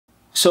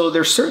So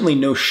there's certainly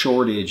no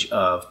shortage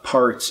of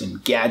parts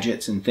and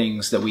gadgets and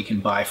things that we can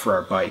buy for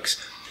our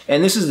bikes.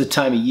 And this is the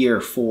time of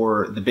year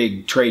for the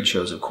big trade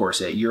shows, of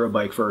course, at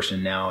Eurobike first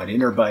and now at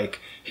Interbike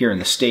here in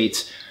the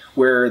States,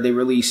 where they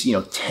release,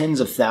 tens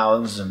of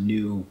thousands of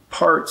new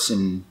parts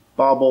and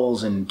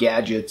baubles and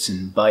gadgets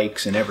and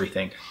bikes and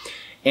everything.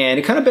 And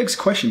it kind of begs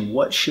the question,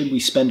 what should we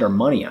spend our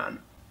money on?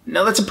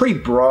 Now that's a pretty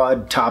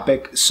broad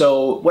topic.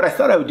 So what I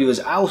thought I would do is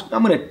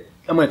I'm going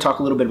to talk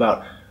a little bit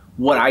about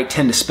what I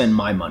tend to spend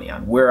my money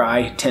on, where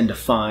I tend to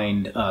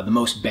find the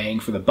most bang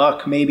for the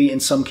buck, maybe in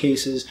some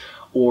cases,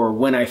 or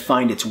when I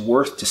find it's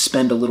worth to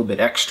spend a little bit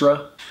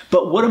extra.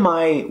 But what am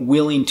I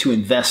willing to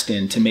invest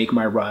in to make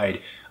my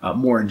ride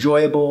more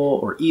enjoyable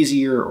or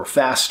easier or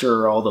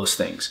faster, or all those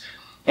things?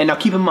 And now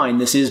keep in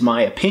mind, this is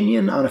my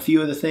opinion on a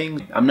few of the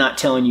things. I'm not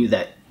telling you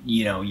that,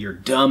 you're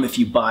dumb if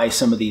you buy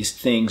some of these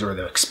things or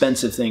the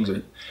expensive things.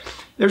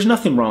 There's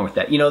nothing wrong with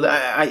that.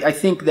 I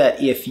think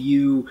that if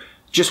you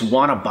just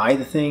want to buy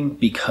the thing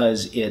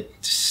because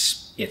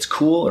it's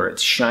cool or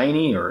it's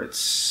shiny or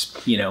it's,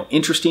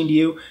 interesting to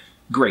you,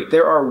 great.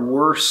 There are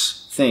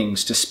worse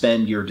things to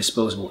spend your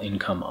disposable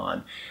income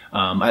on.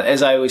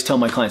 As I always tell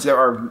my clients, there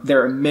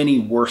are many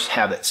worse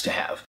habits to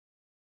have.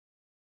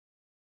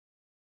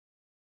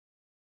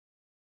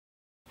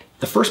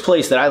 The first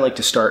place that I like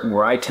to start and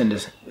where I tend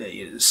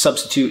to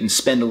substitute and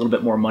spend a little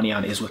bit more money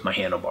on is with my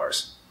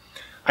handlebars.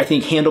 I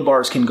think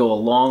handlebars can go a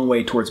long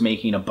way towards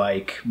making a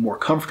bike more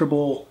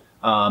comfortable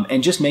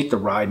and just make the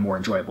ride more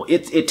enjoyable.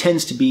 It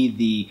tends to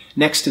be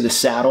next to the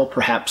saddle,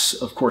 perhaps,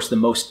 of course, the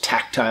most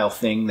tactile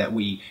thing that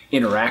we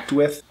interact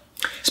with.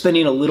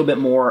 Spending a little bit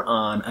more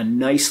on a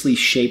nicely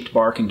shaped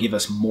bar can give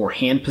us more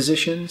hand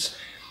positions.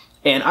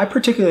 And I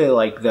particularly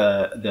like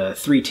the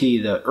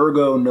 3T, the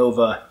Ergo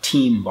Nova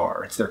Team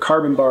Bar. It's their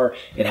carbon bar.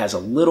 It has a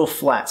little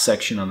flat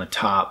section on the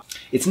top.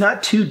 It's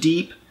not too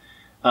deep,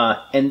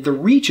 and the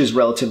reach is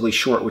relatively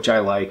short, which I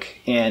like.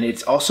 And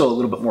it's also a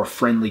little bit more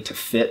friendly to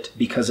fit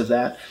because of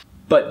that.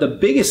 But the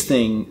biggest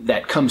thing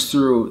that comes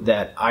through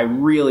that I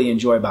really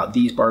enjoy about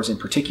these bars in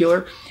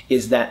particular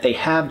is that they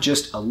have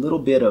just a little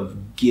bit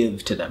of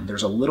give to them.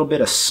 There's a little bit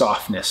of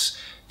softness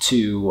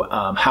to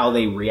how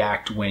they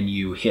react when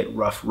you hit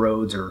rough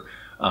roads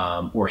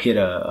or hit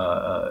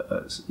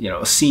a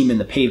seam in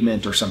the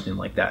pavement or something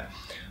like that.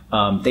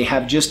 They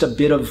have just a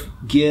bit of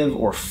give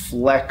or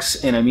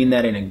flex, and I mean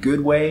that in a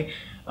good way.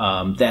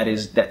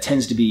 That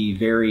tends to be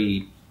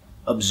very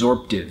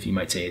absorptive, you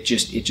might say. It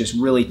just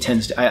really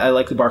tends to. I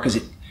like the bar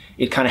because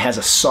it kind of has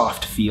a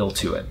soft feel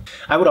to it.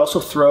 I would also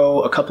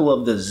throw a couple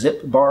of the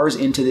Zip bars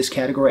into this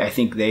category. I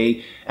think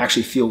they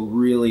actually feel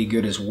really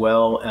good as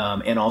well,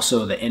 and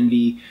also the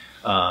Envy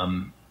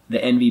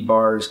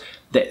bars.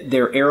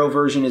 Their Aero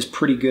version is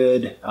pretty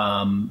good,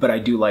 but I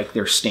do like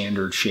their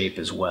standard shape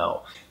as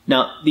well.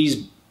 Now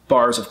these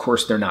bars, of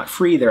course, they're not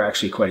free. They're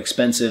actually quite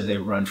expensive. They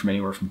run from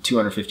anywhere from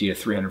 $250 to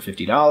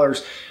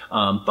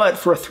 $350. But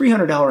for a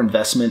 $300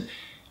 investment,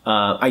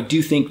 I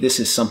do think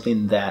this is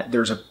something that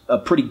there's a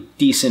pretty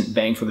decent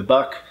bang for the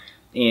buck.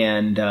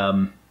 And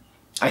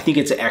I think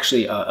it's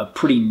actually a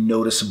pretty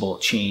noticeable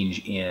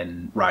change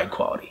in ride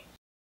quality.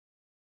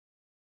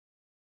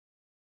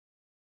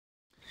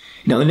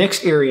 Now the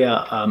next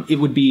area, it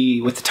would be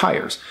with the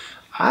tires.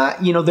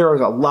 There are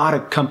a lot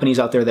of companies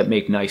out there that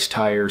make nice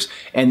tires,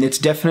 and it's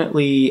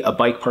definitely a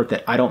bike part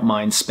that I don't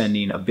mind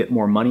spending a bit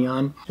more money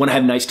on. When I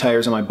have nice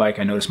tires on my bike,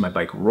 I notice my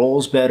bike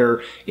rolls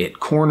better, it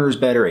corners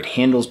better, it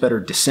handles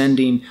better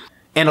descending.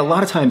 And a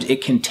lot of times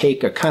it can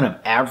take a kind of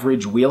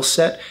average wheel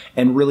set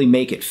and really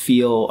make it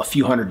feel a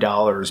few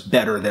 $100s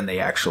better than they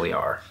actually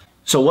are.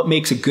 So what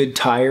makes a good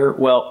tire?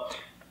 Well,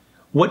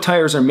 what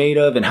tires are made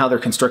of and how they're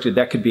constructed,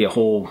 that could be a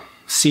whole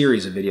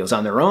series of videos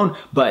on their own,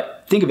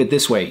 but think of it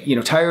this way,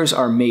 tires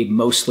are made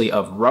mostly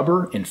of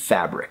rubber and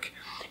fabric,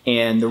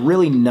 and the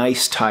really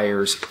nice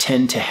tires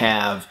tend to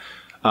have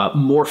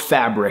more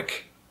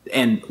fabric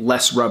and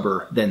less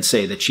rubber than,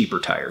 say, the cheaper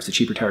tires. The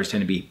cheaper tires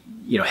tend to be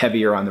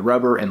heavier on the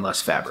rubber and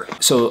less fabric.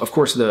 So of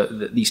course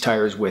these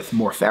tires with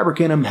more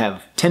fabric in them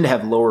tend to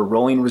have lower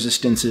rolling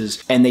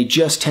resistances, and they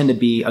just tend to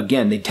be,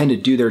 again, they tend to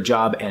do their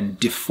job and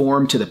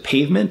deform to the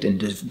pavement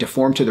and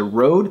deform to the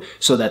road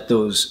so that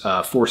those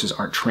forces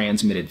aren't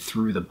transmitted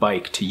through the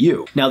bike to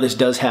you. Now this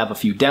does have a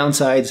few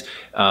downsides.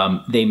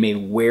 They may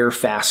wear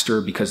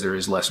faster because there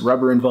is less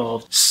rubber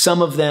involved.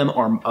 Some of them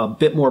are a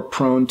bit more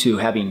prone to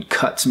having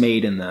cuts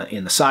made in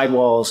the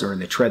sidewalls or in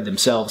the tread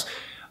themselves.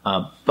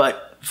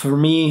 But for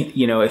me,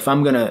 if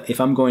I'm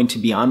going to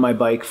be on my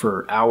bike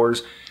for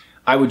hours,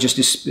 I would just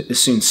as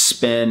soon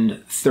spend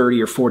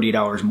 $30 or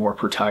 $40 more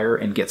per tire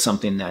and get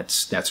something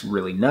that's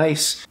really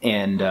nice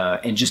and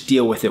just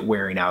deal with it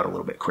wearing out a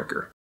little bit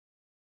quicker.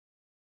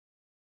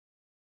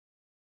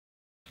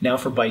 Now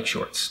for bike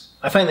shorts.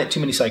 I find that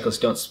too many cyclists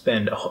don't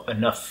spend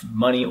enough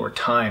money or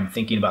time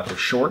thinking about their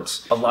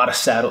shorts. A lot of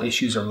saddle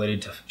issues are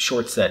related to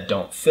shorts that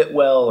don't fit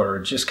well or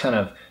just kind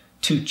of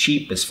too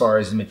cheap as far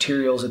as the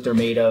materials that they're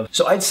made of.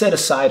 So I'd set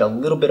aside a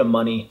little bit of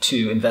money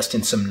to invest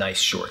in some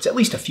nice shorts, at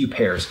least a few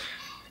pairs.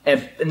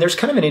 And there's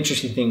kind of an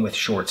interesting thing with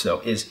shorts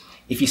though, is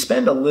If you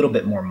spend a little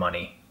bit more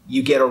money,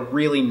 you get a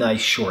really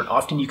nice short.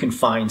 Often you can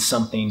find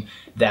something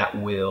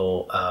that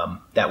will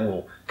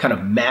kind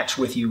of match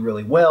with you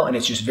really well, and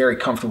it's just very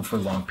comfortable for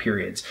long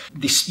periods.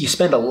 You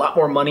spend a lot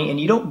more money and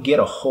you don't get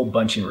a whole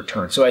bunch in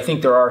return. So I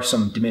think there are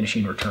some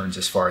diminishing returns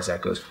as far as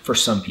that goes for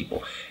some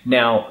people.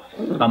 Now,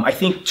 I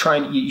think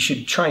you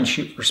should try and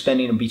shoot for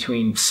spending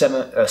between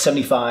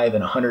 $75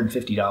 and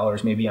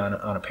 $150 maybe on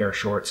a pair of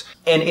shorts.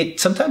 And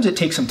sometimes it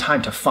takes some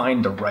time to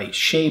find the right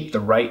shape, the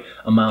right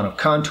amount of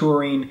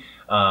contouring,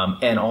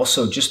 and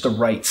also just the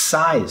right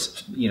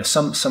size. You know,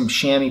 some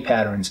chamois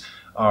patterns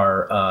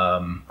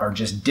are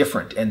just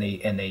different, and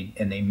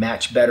they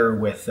match better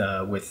with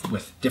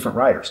different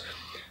riders.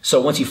 So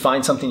once you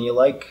find something you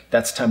like,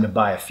 that's time to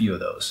buy a few of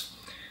those.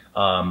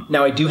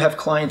 Now I do have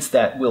clients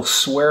that will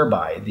swear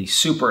by the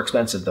super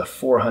expensive, the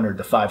 $400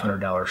 to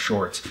 $500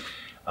 shorts.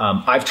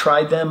 I've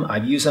tried them,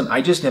 I've used them,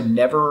 I just have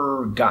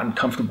never gotten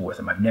comfortable with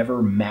them. I've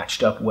never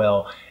matched up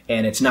well,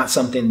 and it's not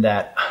something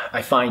that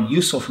I find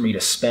useful for me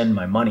to spend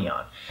my money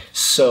on.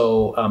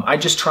 So I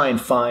just try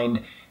and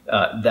find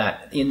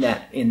that in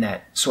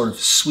that sort of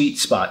sweet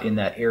spot in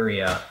that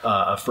area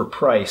for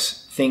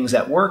price, things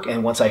that work,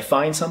 and once I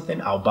find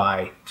something, I'll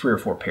buy 3 or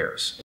 4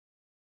 pairs.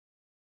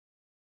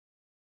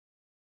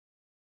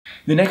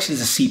 The next is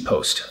a seat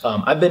post.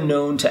 I've been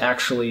known to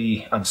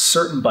actually, on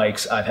certain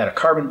bikes, I've had a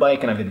carbon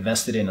bike and I've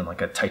invested in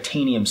like a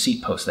titanium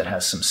seat post that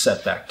has some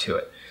setback to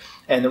it.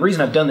 And the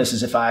reason I've done this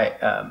is if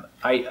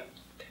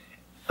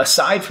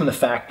aside from the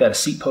fact that a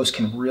seat post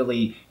can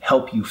really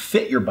help you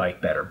fit your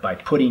bike better by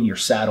putting your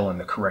saddle in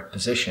the correct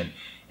position,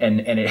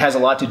 and it has a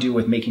lot to do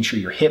with making sure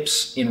your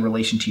hips in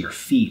relation to your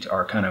feet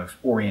are kind of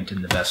oriented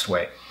in the best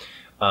way.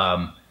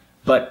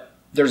 But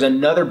there's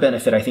another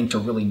benefit, I think, to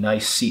really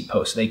nice seat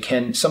posts.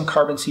 Some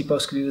carbon seat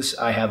posts can do this.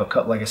 I have a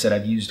couple, like I said,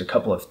 I've used a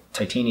couple of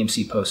titanium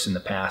seat posts in the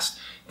past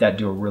that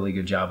do a really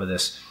good job of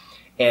this.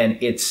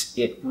 And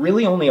it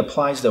really only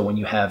applies though when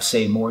you have,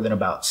 say, more than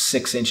about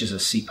 6 inches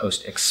of seat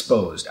post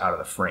exposed out of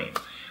the frame.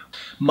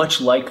 Much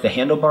like the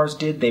handlebars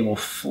did, they will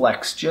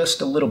flex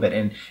just a little bit.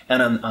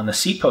 And on the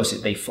seat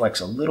post, they flex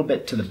a little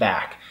bit to the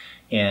back.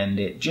 And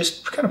it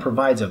just kind of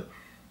provides a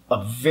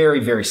very,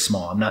 very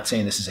small, I'm not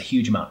saying this is a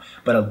huge amount,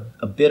 but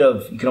a bit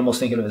of, you can almost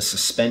think of it as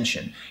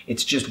suspension.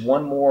 It's just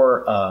one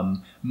more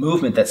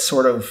movement that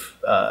sort of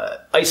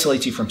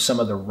isolates you from some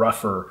of the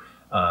rougher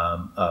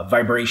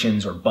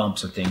vibrations or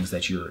bumps or things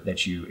that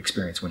you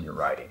experience when you're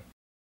riding.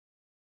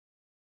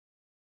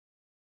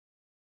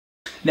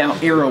 Now,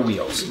 aero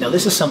wheels. Now,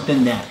 this is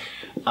something that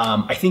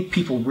I think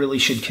people really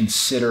should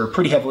consider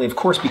pretty heavily, of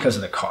course, because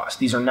of the cost.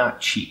 These are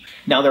not cheap.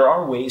 Now, there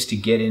are ways to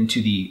get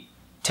into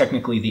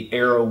technically the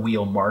aero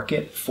wheel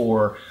market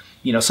for,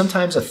 you know,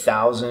 sometimes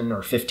 $1,000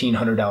 or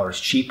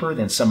 $1,500 cheaper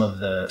than some of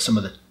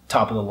the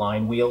top of the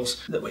line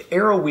wheels. The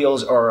aero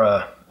wheels are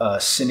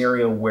a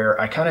scenario where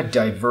I kind of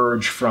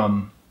diverge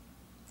from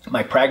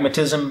my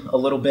pragmatism a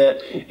little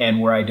bit, and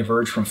where I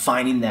diverge from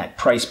finding that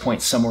price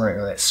point somewhere,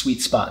 or that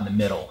sweet spot in the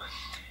middle.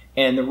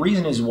 And the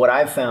reason is, what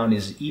I've found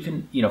is,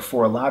 even, you know,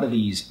 for a lot of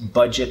these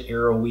budget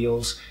aero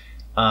wheels,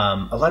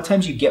 a lot of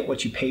times you get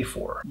what you pay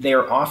for. They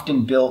are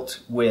often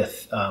built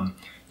with,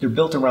 they're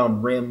built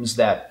around rims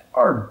that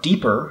are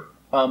deeper,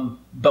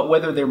 but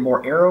whether they're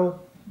more aero,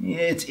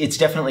 it's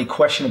definitely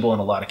questionable in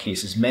a lot of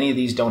cases. Many of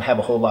these don't have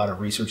a whole lot of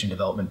research and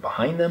development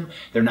behind them.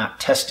 They're not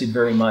tested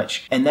very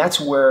much. And that's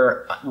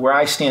where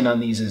I stand on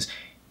these is,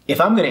 if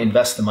I'm going to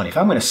invest the money, if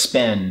I'm going to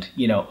spend,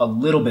 you know, a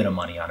little bit of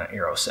money on an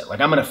aero set, like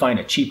I'm going to find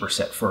a cheaper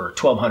set for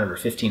 $1,200 or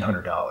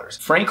 $1,500.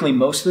 Frankly,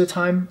 most of the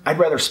time, I'd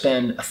rather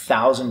spend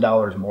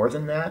 $1,000 more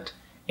than that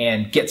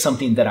and get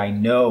something that I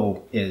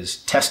know is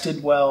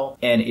tested well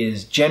and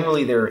is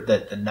generally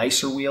the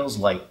nicer wheels,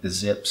 like the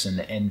Zips and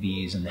the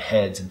NVs and the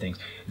Heads and things.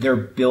 They're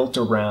built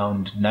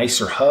around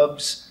nicer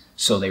hubs,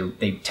 so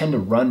they tend to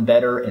run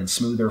better and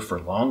smoother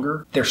for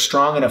longer. They're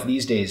strong enough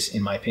these days,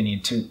 in my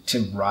opinion,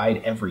 to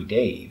ride every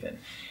day even.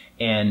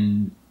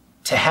 And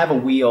to have a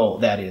wheel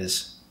that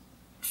is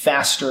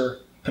faster,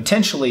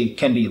 potentially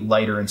can be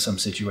lighter in some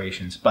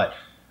situations, but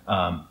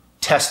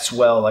tests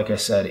well, like I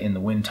said, in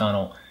the wind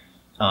tunnel,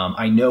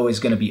 I know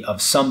is going to be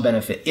of some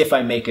benefit if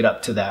I make it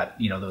up to that,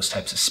 you know, those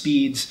types of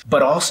speeds.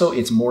 But also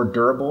it's more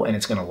durable and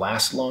it's going to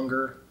last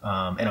longer,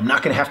 and I'm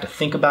not going to have to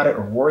think about it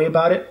or worry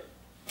about it.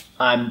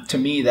 To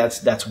me,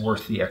 that's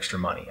worth the extra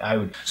money.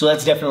 So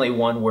that's definitely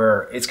one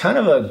where it's kind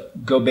of a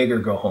go big or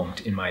go home,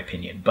 in my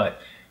opinion. But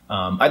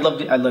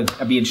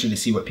I'd be interested to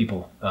see what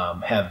people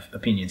have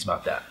opinions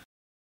about that.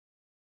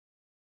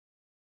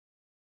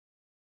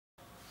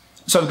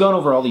 So I've gone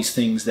over all these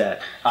things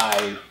that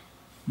I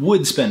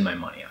would spend my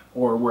money on,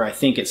 or where I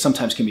think it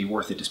sometimes can be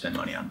worth it to spend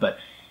money on. But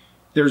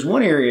there's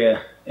one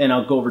area, and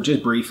I'll go over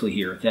just briefly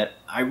here, that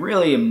I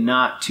really am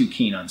not too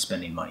keen on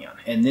spending money on.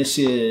 And this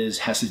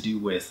has to do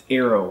with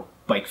aero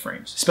bike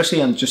frames,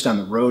 especially just on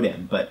the road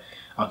end, but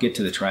I'll get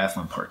to the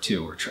triathlon part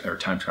too, or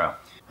time trial.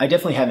 I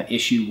definitely have an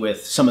issue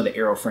with some of the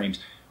aero frames,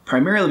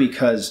 primarily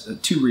because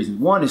 2 reasons.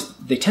 One is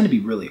they tend to be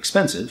really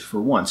expensive, for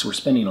one, so we're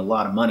spending a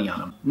lot of money on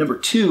them. Number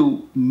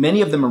 2,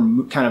 many of them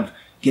are kind of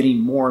getting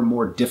more and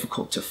more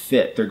difficult to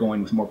fit. They're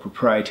going with more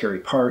proprietary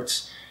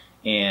parts,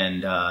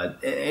 and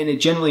it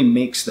generally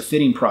makes the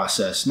fitting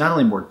process not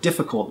only more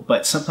difficult,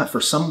 but sometimes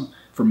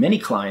for many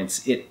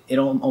clients, it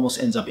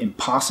almost ends up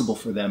impossible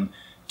for them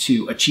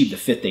to achieve the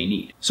fit they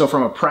need. So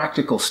from a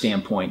practical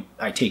standpoint,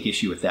 I take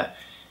issue with that.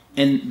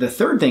 And the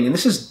third thing, and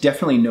this is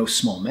definitely no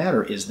small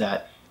matter, is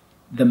that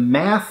the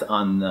math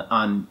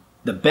on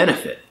the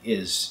benefit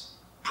is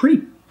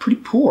pretty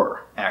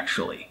poor,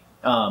 actually.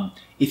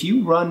 If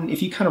you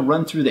kind of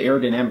run through the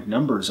aerodynamic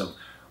numbers of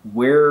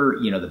where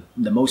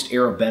the most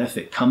aero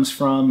benefit comes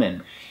from,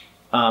 and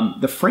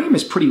the frame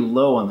is pretty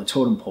low on the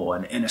totem pole,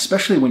 and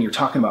especially when you're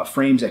talking about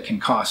frames that can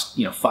cost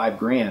 $5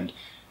 grand,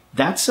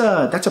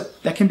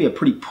 that can be a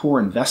pretty poor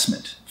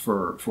investment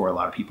for a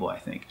lot of people, I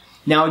think.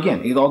 Now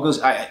again, it all goes,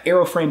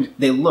 aero frames,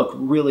 they look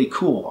really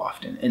cool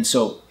often, and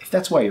so if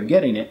that's why you're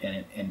getting it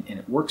and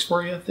it works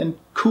for you, then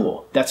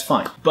cool, that's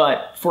fine.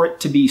 But for it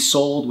to be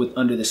sold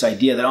under this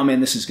idea that, oh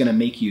man, this is going to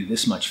make you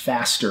this much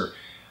faster,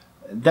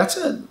 that's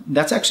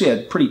actually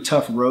a pretty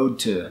tough road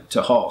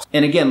to haul.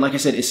 And again, like I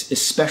said,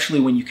 especially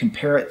when you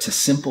compare it to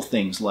simple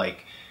things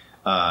like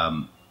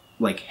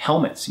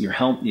helmets, the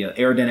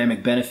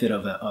aerodynamic benefit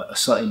of a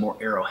slightly more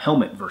aero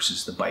helmet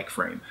versus the bike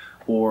frame,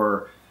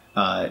 or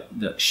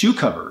the shoe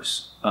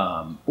covers,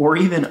 or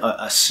even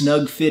a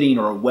snug fitting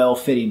or a well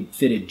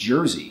fitted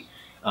jersey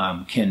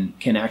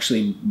can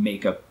actually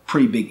make a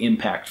pretty big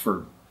impact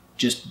for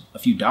just a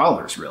few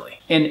dollars, really.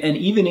 And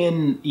even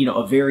in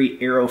a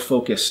very aero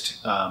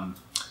focused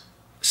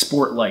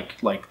sport like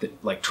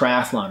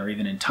triathlon, or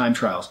even in time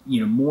trials,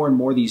 more and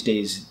more these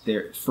days,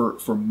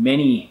 for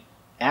many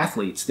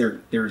athletes,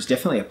 there's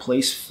definitely a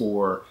place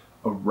for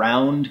a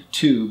round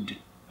tubed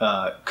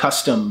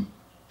custom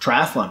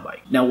triathlon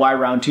bike. Now, why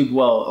round tube?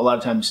 Well, a lot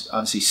of times,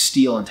 obviously,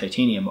 steel and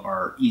titanium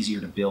are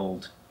easier to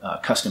build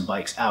custom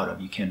bikes out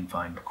of. You can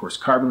find, of course,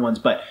 carbon ones,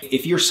 but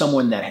if you're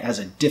someone that has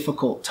a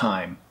difficult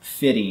time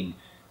fitting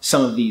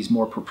some of these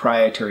more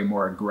proprietary,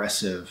 more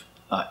aggressive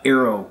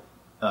aero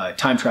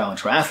time trial and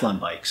triathlon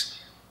bikes,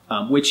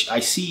 which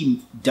I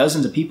see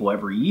dozens of people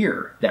every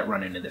year that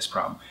run into this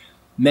problem,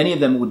 many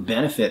of them would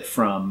benefit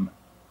from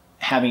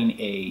having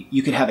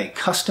you could have a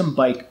custom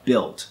bike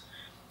built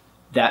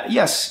that,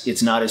 yes,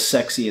 it's not as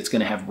sexy, it's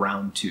going to have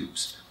round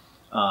tubes,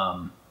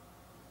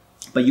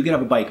 but you can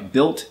have a bike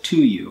built to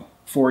you,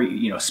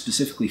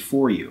 specifically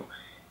for you,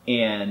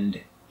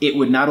 and it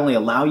would not only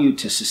allow you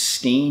to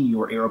sustain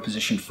your aero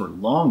position for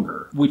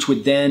longer, which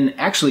would then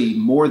actually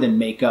more than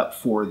make up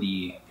for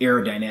the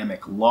aerodynamic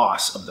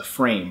loss of the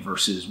frame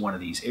versus one of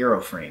these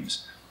aero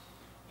frames.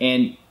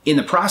 And in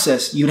the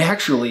process, you'd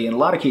actually, in a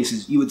lot of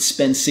cases, you would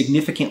spend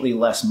significantly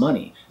less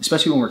money,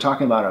 especially when we're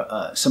talking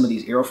about some of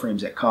these aero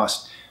frames that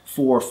cost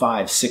 $4,000,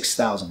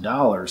 $5,000,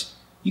 $6,000.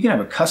 You can have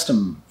a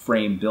custom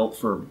frame built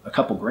for a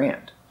couple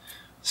grand.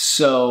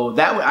 So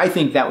I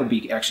think that would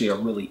be actually a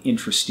really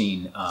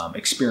interesting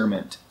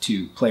experiment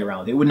to play around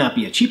with. It would not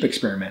be a cheap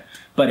experiment,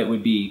 but it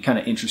would be kind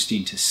of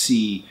interesting to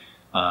see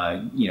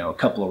a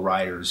couple of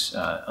riders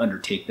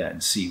undertake that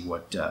and see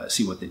what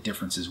the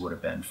differences would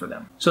have been for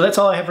them. So that's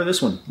all I have for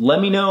this one.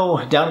 Let me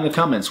know down in the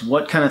comments,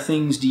 what kind of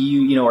things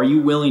are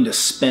you willing to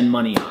spend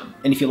money on?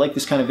 And if you like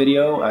this kind of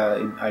video,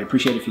 I'd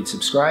appreciate it if you'd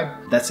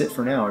subscribe. That's it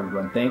for now,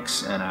 everyone.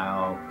 Thanks, and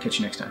I'll catch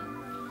you next time.